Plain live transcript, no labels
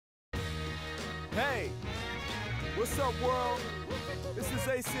Hey, what's up, world? This is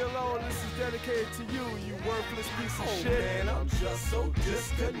ACLO, and this is dedicated to you, you worthless piece of shit. Man, I'm just so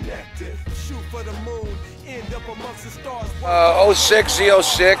disconnected. Shoot for the moon, end up amongst the stars. 06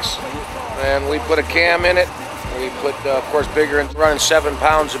 Z06, and we put a cam in it. We put, of course, bigger and running 7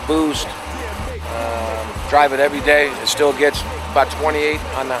 pounds of boost. Drive it every day. It still gets about 28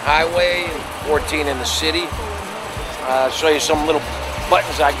 on the highway and 14 in the city. I'll show you some little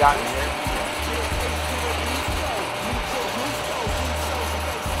buttons I got in here.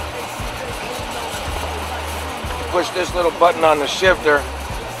 Push this little button on the shifter,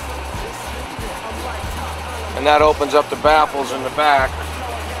 and that opens up the baffles in the back.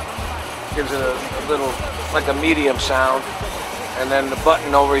 Gives it a little, like a medium sound. And then the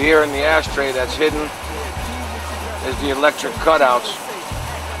button over here in the ashtray that's hidden is the electric cutouts.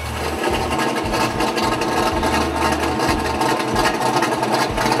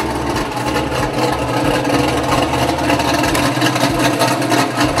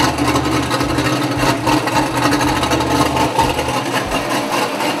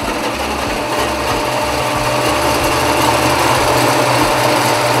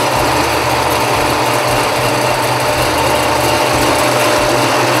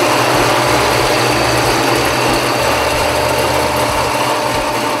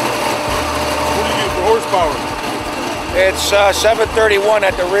 It's 731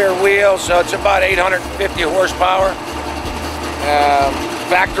 at the rear wheel, so it's about 850 horsepower.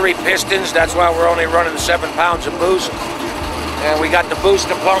 Factory pistons, that's why we're only running 7 pounds of boost. And we got the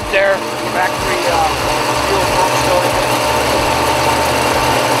booster pump there, factory fuel pump still in it.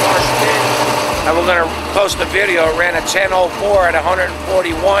 And we're going to post a video. It ran a 1004 at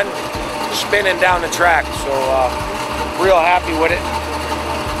 141, spinning down the track. So real happy with it.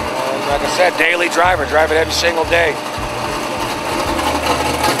 And like I said, daily driver, drive it every single day.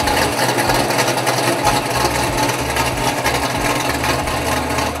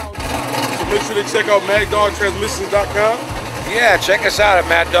 Make sure to check out MaddogTransmissions.com. Yeah, check us out at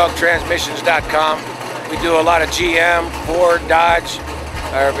MaddogTransmissions.com. We do a lot of GM, Ford, Dodge,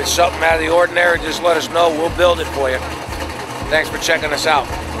 or if it's something out of the ordinary, just let us know. We'll build it for you. Thanks for checking us out.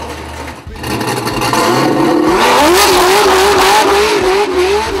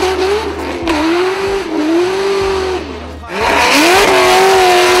 Thank you.